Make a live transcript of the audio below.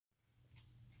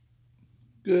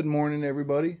Good morning,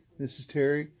 everybody. This is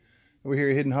Terry over here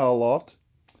at Hidden Hollow Loft.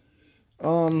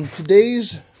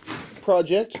 Today's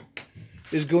project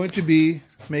is going to be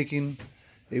making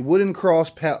a wooden cross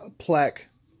plaque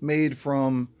made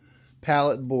from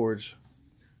pallet boards.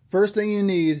 First thing you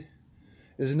need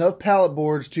is enough pallet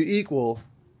boards to equal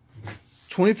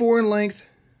 24 in length,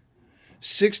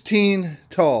 16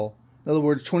 tall. In other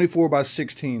words, 24 by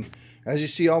 16. As you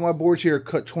see, all my boards here are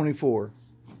cut 24.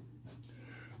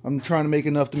 I'm trying to make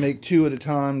enough to make 2 at a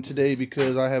time today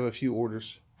because I have a few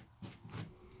orders.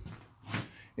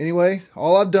 Anyway,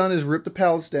 all I've done is rip the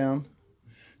pallets down,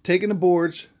 taking the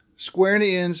boards, squaring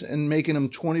the ends, and making them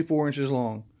 24 inches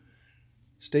long.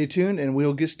 Stay tuned and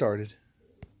we'll get started.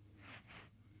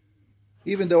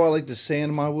 Even though I like to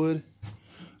sand my wood,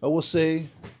 I will say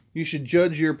you should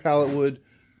judge your pallet wood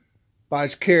by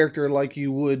its character like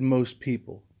you would most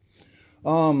people.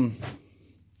 You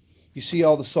see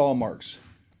all the saw marks.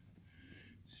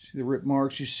 See the rip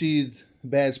marks, you see the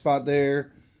bad spot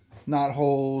there, knot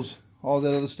holes, all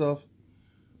that other stuff.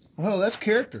 Oh, that's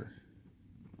character.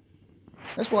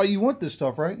 That's why you want this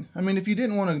stuff, right? I mean, if you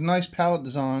didn't want a nice pallet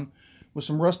design with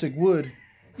some rustic wood,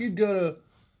 you'd go to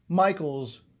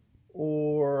Michael's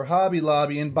or Hobby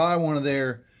Lobby and buy one of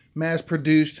their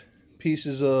mass-produced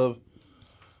pieces of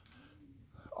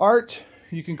art,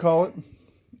 you can call it,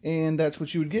 and that's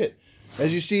what you would get.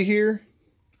 As you see here,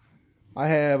 I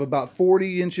have about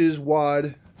 40 inches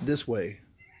wide this way,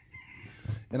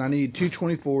 and I need two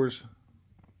 24s.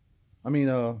 I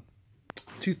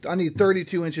need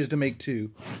 32 inches to make 2,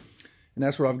 and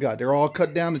that's what I've got. They're all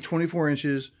cut down to 24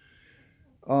 inches.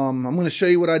 I'm going to show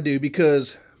you what I do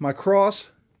because my cross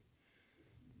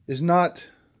is not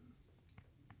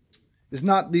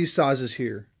these sizes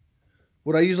here.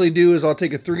 What I usually do is I'll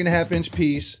take a 3.5 inch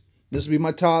piece. This will be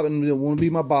my top and it won't be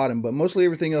my bottom, but mostly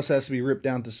everything else has to be ripped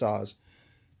down to size.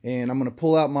 And I'm going to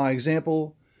pull out my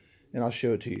example and I'll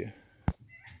show it to you.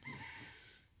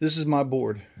 This is my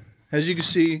board. As you can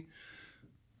see,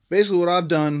 basically what I've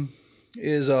done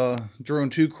is drawn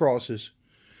 2 crosses.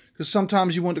 Because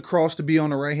sometimes you want the cross to be on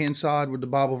the right hand side with the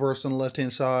Bible verse on the left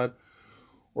hand side.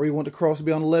 Or you want the cross to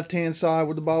be on the left hand side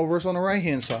with the Bible verse on the right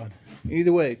hand side.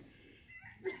 Either way,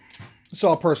 it's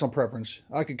all personal preference.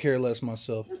 I could care less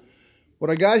myself. What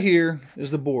I got here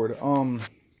is the board.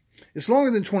 It's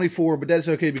longer than 24, but that's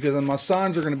okay because my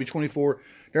signs are going to be 24.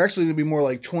 They're actually going to be more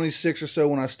like 26 or so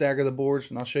when I stagger the boards,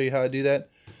 and I'll show you how I do that.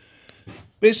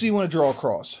 Basically, you want to draw a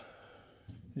cross.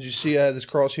 As you see, I have this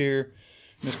cross here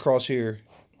and this cross here.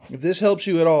 If this helps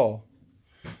you at all,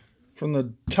 from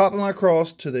the top of my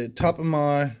cross to the top of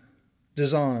my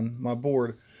design, my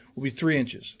board, will be 3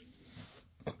 inches.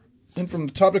 And from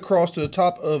the top of the cross to the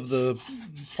top of the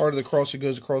part of the cross that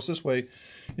goes across this way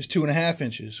is 2.5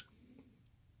 inches.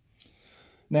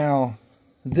 Now,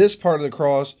 this part of the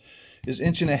cross is 1.5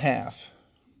 inches.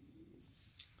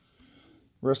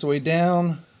 The rest of the way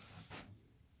down,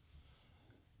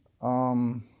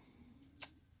 I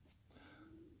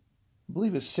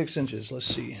believe it's 6 inches. Let's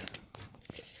see.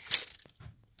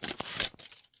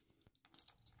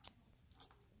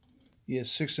 Yes,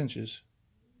 6 inches.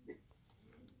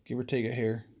 Give or take a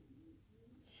hair.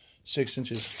 6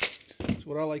 inches. So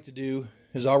what I like to do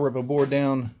is I'll rip a board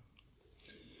down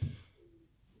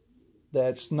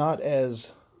that's not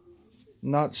 6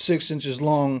 inches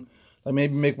long. Like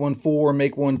maybe make one 4,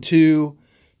 make one 2,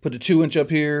 put the 2 inch up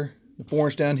here, the 4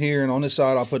 inch down here, and on this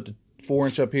side I'll put the 4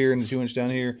 inch up here and the 2 inch down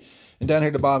here, and down here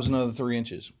at the bottom's another 3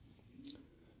 inches.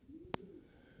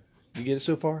 You get it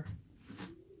so far?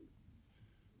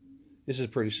 This is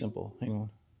pretty simple. Hang on.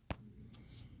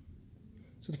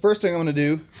 So the first thing I'm going to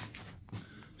do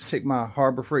is take my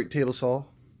Harbor Freight table saw.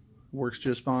 Works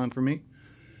just fine for me.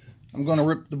 I'm going to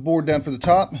rip the board down for the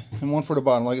top and one for the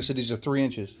bottom. Like I said, these are 3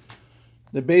 inches.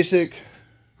 The basic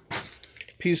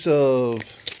piece of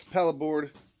pallet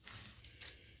board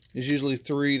is usually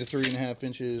 3 to 3.5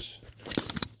 inches.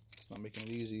 It's not making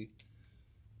it easy.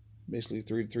 Basically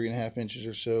 3 to 3.5 inches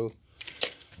or so.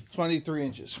 So I need 3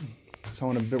 inches. So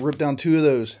I'm going to rip down 2 of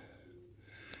those.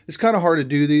 It's kind of hard to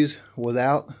do these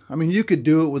without. I mean, you could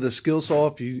do it with a skill saw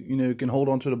if you can hold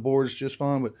onto the boards just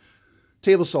fine, but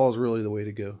table saw is really the way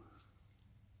to go.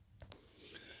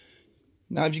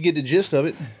 Now, if you get the gist of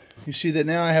it, you see that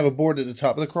now I have a board at the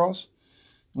top of the cross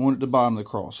and one at the bottom of the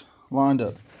cross, lined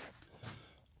up.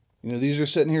 These are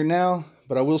sitting here now,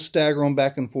 but I will stagger them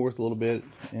back and forth a little bit,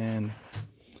 and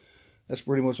that's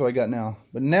pretty much what I got now.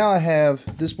 But now I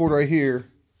have this board right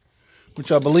here,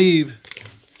 which I believe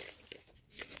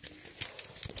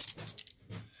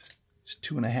is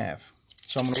 2.5.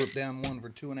 So I'm going to rip down one for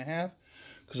 2.5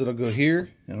 because it'll go here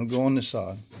and it'll go on this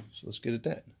side. So let's get at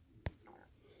that.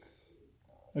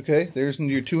 Okay, there's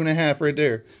your 2.5 right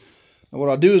there. And what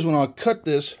I'll do is when I'll cut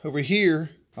this over here,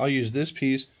 I'll use this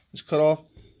piece, this cut off,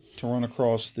 to run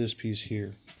across this piece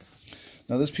here.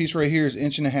 Now this piece right here is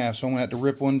 1.5 inches, so I'm gonna have to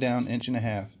rip one down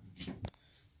 1.5 inches.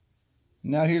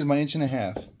 Now here's my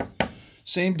 1.5 inches.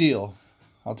 Same deal.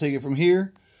 I'll take it from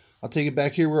here, I'll take it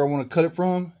back here where I want to cut it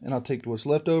from, and I'll take what's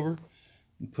left over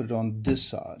and put it on this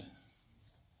side.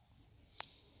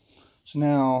 So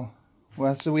now,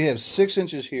 well, so we have 6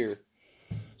 inches here.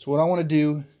 So what I want to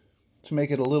do to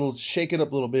make it a little, shake it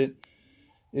up a little bit,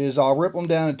 is I'll rip them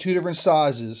down in 2 different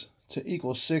sizes to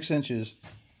equal 6 inches,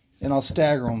 and I'll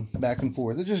stagger them back and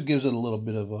forth. It just gives it a little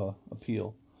bit of a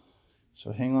appeal.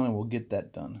 So hang on and we'll get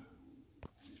that done.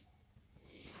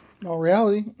 In all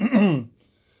reality,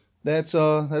 that's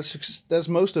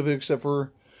most of it, except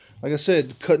for, like I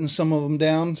said, cutting some of them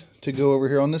down to go over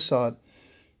here on this side.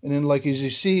 And then, like, as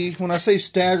you see, when I say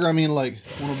stagger, I mean, like,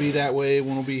 one will be that way,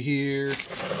 one will be here,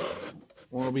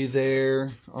 one will be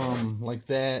there, like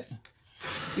that.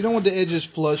 You don't want the edges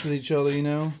flush with each other, you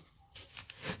know?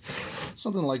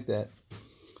 Something like that.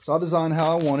 So I'll design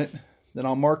how I want it. Then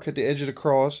I'll mark at the edge of the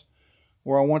cross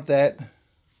where I want that,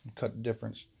 and cut the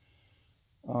difference.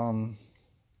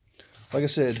 Like I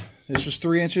said, this was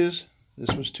 3 inches,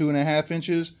 this was 2.5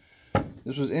 inches,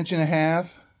 this was 1.5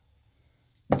 inches.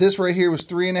 This right here was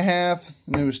 3.5,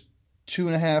 and there was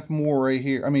 2.5 more right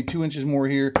here. I mean, 2 inches more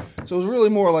here. So it was really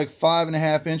more like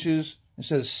 5.5 inches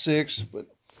instead of 6. But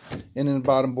and then the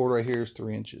bottom board right here is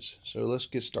 3 inches. So let's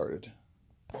get started.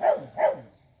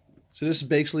 So this is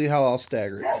basically how I'll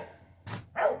stagger it,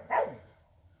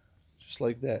 just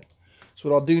like that. So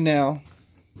what I'll do now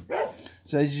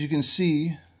is, as you can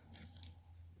see,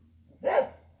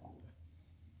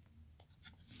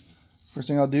 first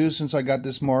thing I'll do, since I got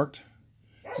this marked,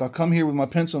 so I'll come here with my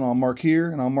pencil and I'll mark here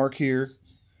and I'll mark here.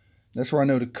 That's where I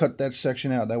know to cut that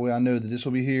section out. That way I know that this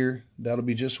will be here. That'll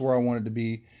be just where I want it to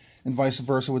be, and vice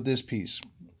versa with this piece.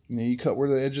 You know, you cut where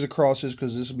the edge of the cross is,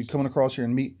 because this will be coming across here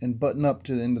and meet and button up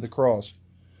to the end of the cross.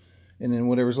 And then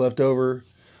whatever's left over,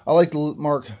 I like to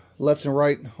mark left and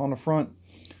right on the front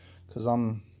because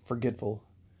I'm forgetful.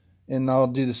 And I'll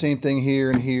do the same thing here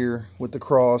and here with the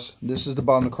cross. This is the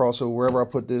bottom of the cross, so wherever I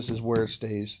put this is where it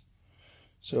stays.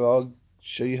 So I'll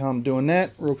show you how I'm doing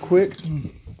that real quick.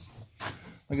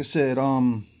 Like I said,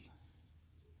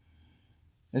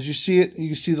 as you see it, you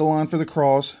can see the line for the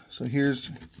cross. So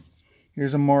here's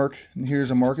a mark and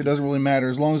here's a mark. It doesn't really matter,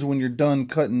 as long as when you're done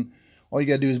cutting, all you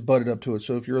gotta do is butt it up to it.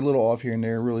 So if you're a little off here and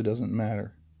there, it really doesn't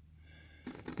matter.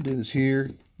 Do this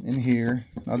here and here.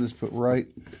 I'll just put right,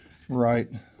 right,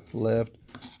 left,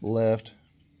 left.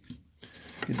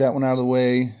 Get that one out of the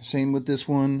way. Same with this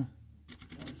one.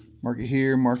 Mark it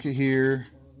here,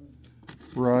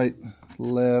 right,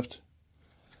 left.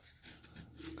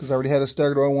 Because I already had a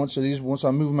stagger I want, so these, once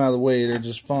I move them out of the way, they're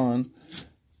just fine.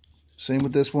 Same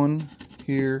with this one,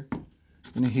 here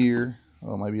and here.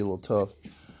 Oh, it might be a little tough.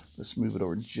 Let's move it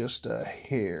over just a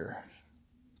hair.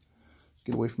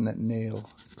 Get away from that nail,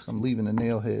 because I'm leaving the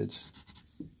nail heads.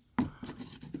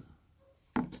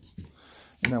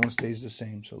 And that one stays the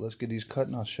same. So let's get these cut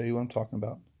and I'll show you what I'm talking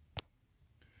about.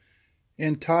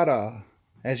 And ta-da!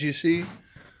 As you see,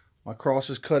 my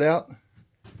cross is cut out.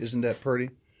 Isn't that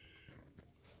pretty?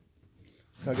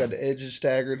 I got the edges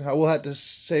staggered. I will have to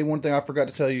say one thing I forgot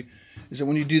to tell you, is that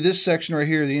when you do this section right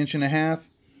here, the 1.5 inches,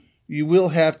 you will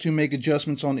have to make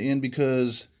adjustments on the end,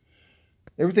 because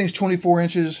everything's 24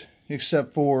 inches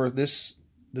except for this,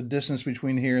 the distance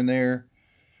between here and there.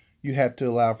 You have to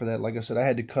allow for that. Like I said, I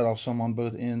had to cut off some on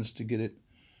both ends to get it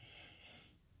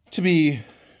to be,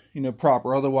 you know,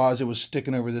 proper. Otherwise, it was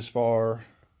sticking over this far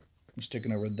and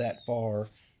sticking over that far,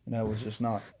 and that was just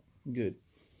not good.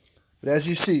 But as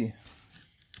you see,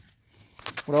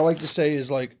 what I like to say is,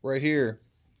 like right here,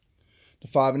 the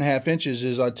 5.5 inches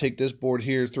is I take this board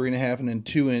here, 3.5, and then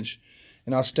 2 inch,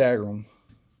 and I'll stagger them.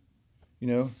 You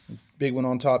know, big one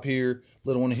on top here,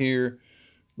 little one here,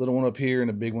 little one up here, and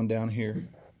a big one down here.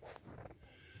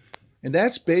 And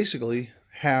that's basically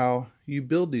how you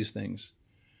build these things.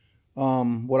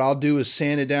 What I'll do is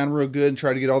sand it down real good and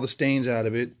try to get all the stains out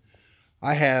of it.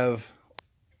 I have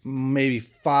maybe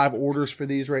 5 orders for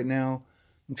these right now.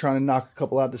 I'm trying to knock a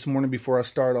couple out this morning before I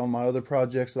start on my other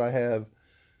projects that I have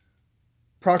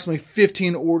approximately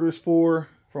 15 orders for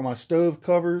my stove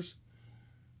covers.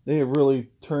 They have really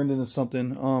turned into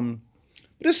something.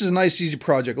 But this is a nice, easy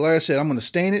project. Like I said, I'm going to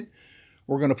stain it.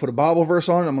 We're going to put a Bible verse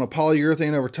on it. I'm going to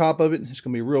polyurethane over top of it. It's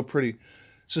going to be real pretty.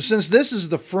 So since this is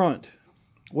the front,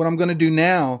 what I'm going to do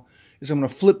now is I'm going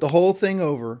to flip the whole thing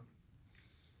over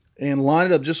and line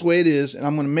it up just the way it is. And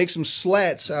I'm going to make some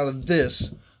slats out of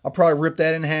this. I'll probably rip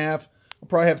that in half, I'll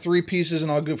probably have 3 pieces,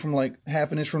 and I'll go from like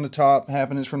 1/2 inch from the top,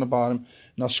 1/2 inch from the bottom,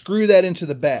 and I'll screw that into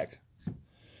the back.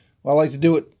 I like to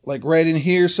do it like right in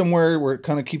here somewhere where it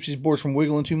kind of keeps these boards from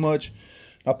wiggling too much.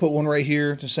 I'll put one right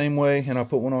here the same way, and I'll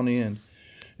put one on the end.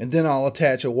 And then I'll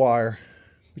attach a wire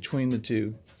between the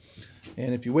two.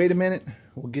 And if you wait a minute,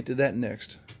 we'll get to that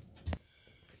next.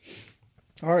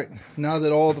 Alright, now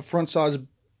that all the front sides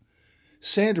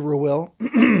sanded real well,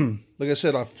 like I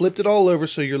said, I flipped it all over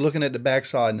so you're looking at the back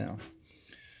side now,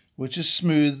 which is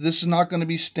smooth. This is not going to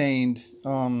be stained.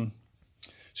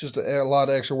 It's just a lot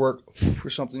of extra work for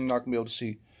something you're not going to be able to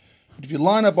see. But if you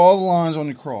line up all the lines on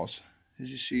your cross, as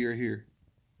you see right here,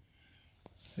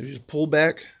 if you just pull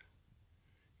back,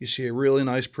 you see a really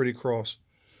nice, pretty cross.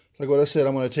 Like what I said,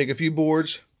 I'm going to take a few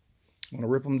boards, I'm going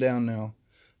to rip them down now,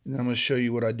 and then I'm going to show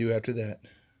you what I do after that.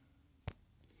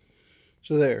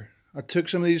 So there, I took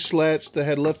some of these slats that I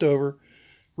had left over,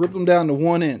 ripped them down to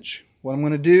 1 inch. What I'm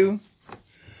going to do,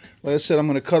 like I said, I'm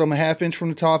going to cut them a 1/2 inch from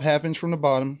the top, 1/2 inch from the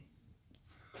bottom.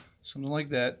 Something like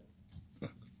that.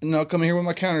 And I'll come in here with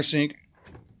my countersink.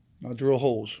 I'll drill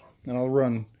holes. And I'll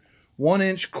run 1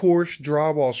 inch coarse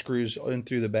drywall screws in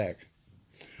through the back.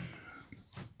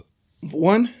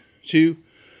 1, 2,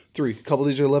 3. A couple of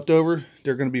these are left over.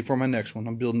 They're going to be for my next one.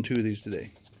 I'm building 2 of these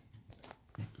today.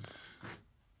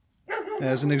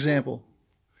 As an example.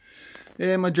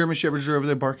 And my German Shepherds are over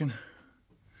there barking.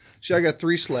 See, I got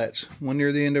 3 slats. One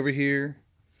near the end over here.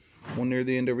 One near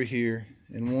the end over here.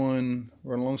 And one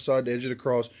right alongside the edge of the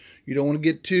cross. You don't want to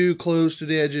get too close to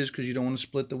the edges because you don't want to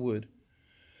split the wood.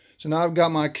 So now I've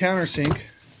got my countersink.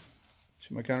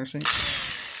 See my countersink?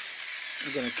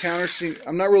 I'm going to countersink.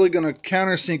 I'm not really going to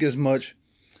countersink as much,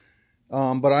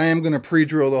 but I am going to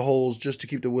pre-drill the holes just to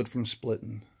keep the wood from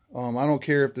splitting. I don't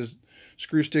care if the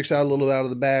screw sticks out a little out of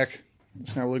the back.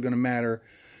 It's not really going to matter.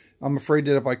 I'm afraid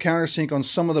that if I countersink on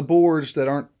some of the boards that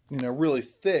aren't, really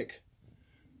thick,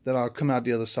 that I'll come out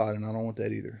the other side, and I don't want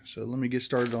that either. So let me get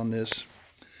started on this,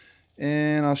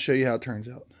 and I'll show you how it turns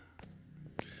out.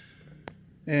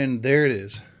 And there it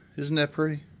is. Isn't that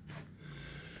pretty?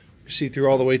 You see through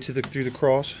all the way to through the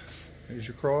cross. There's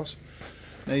your cross.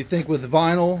 Now you think with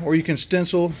vinyl, or you can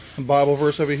stencil a Bible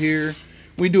verse over here.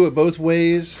 We do it both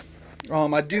ways.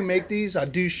 I do make these. I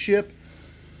do ship.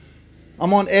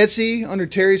 I'm on Etsy under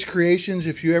Terry's Creations.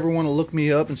 If you ever want to look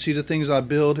me up and see the things I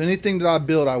build, anything that I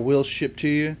build, I will ship to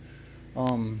you.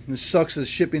 It sucks that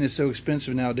shipping is so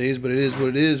expensive nowadays, but it is what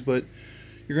it is. But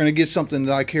you're going to get something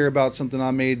that I care about, something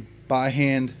I made by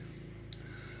hand.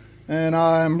 And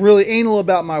I'm really anal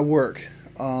about my work.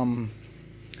 I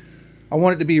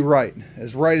want it to be right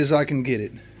as I can get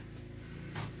it.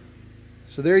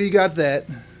 So there you got that.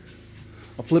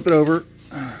 I'll flip it over.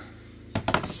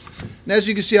 And as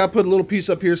you can see, I put a little piece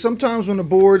up here. Sometimes when the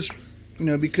boards,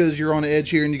 because you're on the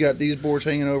edge here and you got these boards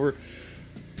hanging over,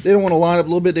 they don't want to line up a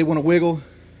little bit. They want to wiggle.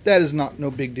 That is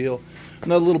no big deal.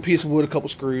 Another little piece of wood, a couple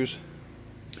screws.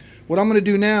 What I'm going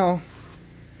to do now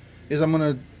is I'm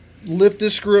going to lift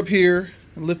this screw up here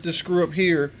and lift this screw up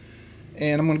here,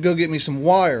 and I'm going to go get me some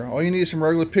wire. All you need is some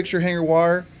regular picture hanger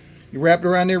wire. You wrap it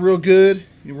around there real good.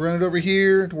 You run it over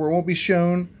here to where it won't be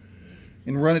shown,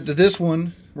 and run it to this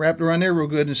one. Wrap it around there real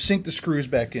good and sink the screws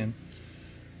back in.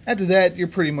 After that, you're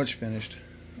pretty much finished.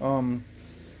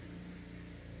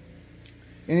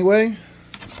 Anyway,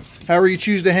 however you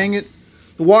choose to hang it,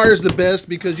 the wire is the best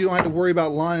because you don't have to worry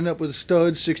about lining up with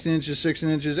studs, 16 inches, 16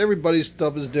 inches. Everybody's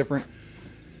stuff is different.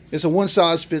 It's a one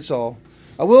size fits all.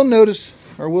 I will notice,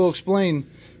 or will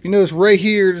explain, you notice right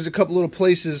here, there's a couple little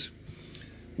places.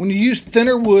 When you use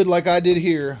thinner wood like I did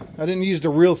here, I didn't use the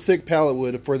real thick pallet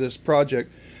wood for this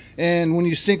project. And when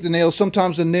you sink the nails,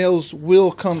 sometimes the nails will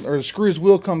come, or the screws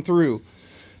will come through.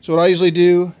 So what I usually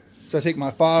do is I take my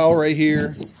file right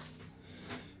here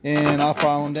and I'll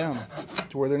file them down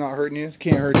to where they're not hurting you.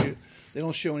 Can't hurt you. They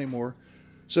don't show anymore.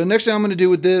 So next thing I'm going to do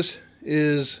with this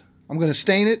is I'm going to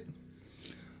stain it.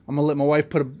 I'm going to let my wife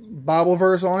put a Bible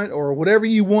verse on it, or whatever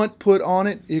you want put on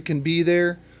it. It can be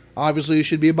there. Obviously it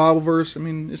should be a Bible verse. I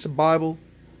mean, it's a Bible.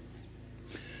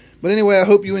 But anyway, I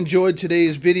hope you enjoyed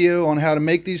today's video on how to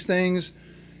make these things.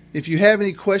 If you have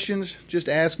any questions, just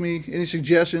ask me. Any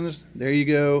suggestions, there you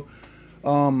go.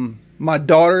 My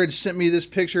daughter had sent me this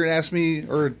picture and asked me,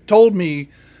 or told me,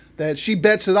 that she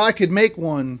bets that I could make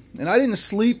one. And I didn't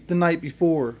sleep the night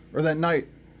before, or that night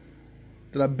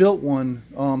that I built one,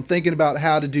 thinking about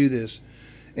how to do this.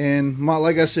 And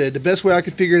like I said, the best way I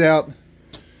could figure it out,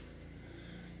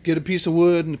 get a piece of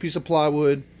wood and a piece of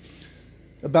plywood,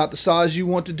 about the size you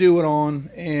want to do it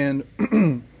on, and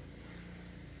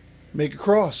make a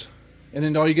cross. And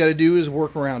then all you got to do is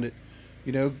work around it.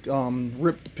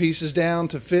 Rip the pieces down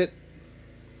to fit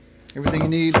everything you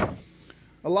need.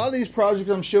 A lot of these projects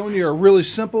I'm showing you are really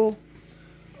simple.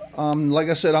 Like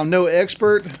I said, I'm no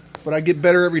expert, but I get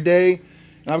better every day.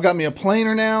 And I've got me a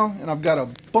planer now, and I've got a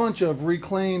bunch of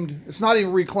reclaimed, it's not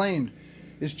even reclaimed,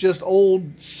 it's just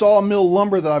old sawmill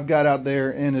lumber that I've got out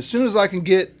there. And as soon as I can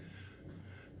get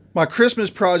my Christmas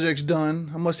projects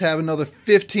done, I must have another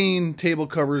 15 table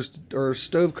covers or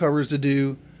stove covers to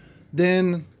do.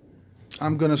 Then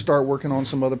I'm going to start working on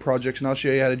some other projects, and I'll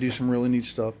show you how to do some really neat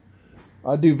stuff.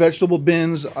 I do vegetable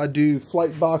bins, I do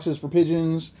flight boxes for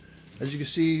pigeons. As you can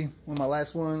see on my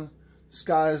last one,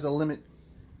 sky is the limit.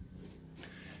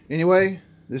 Anyway,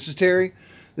 this is Terry.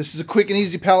 This is a quick and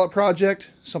easy pallet project,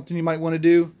 something you might want to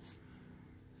do.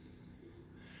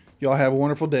 Y'all have a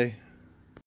wonderful day.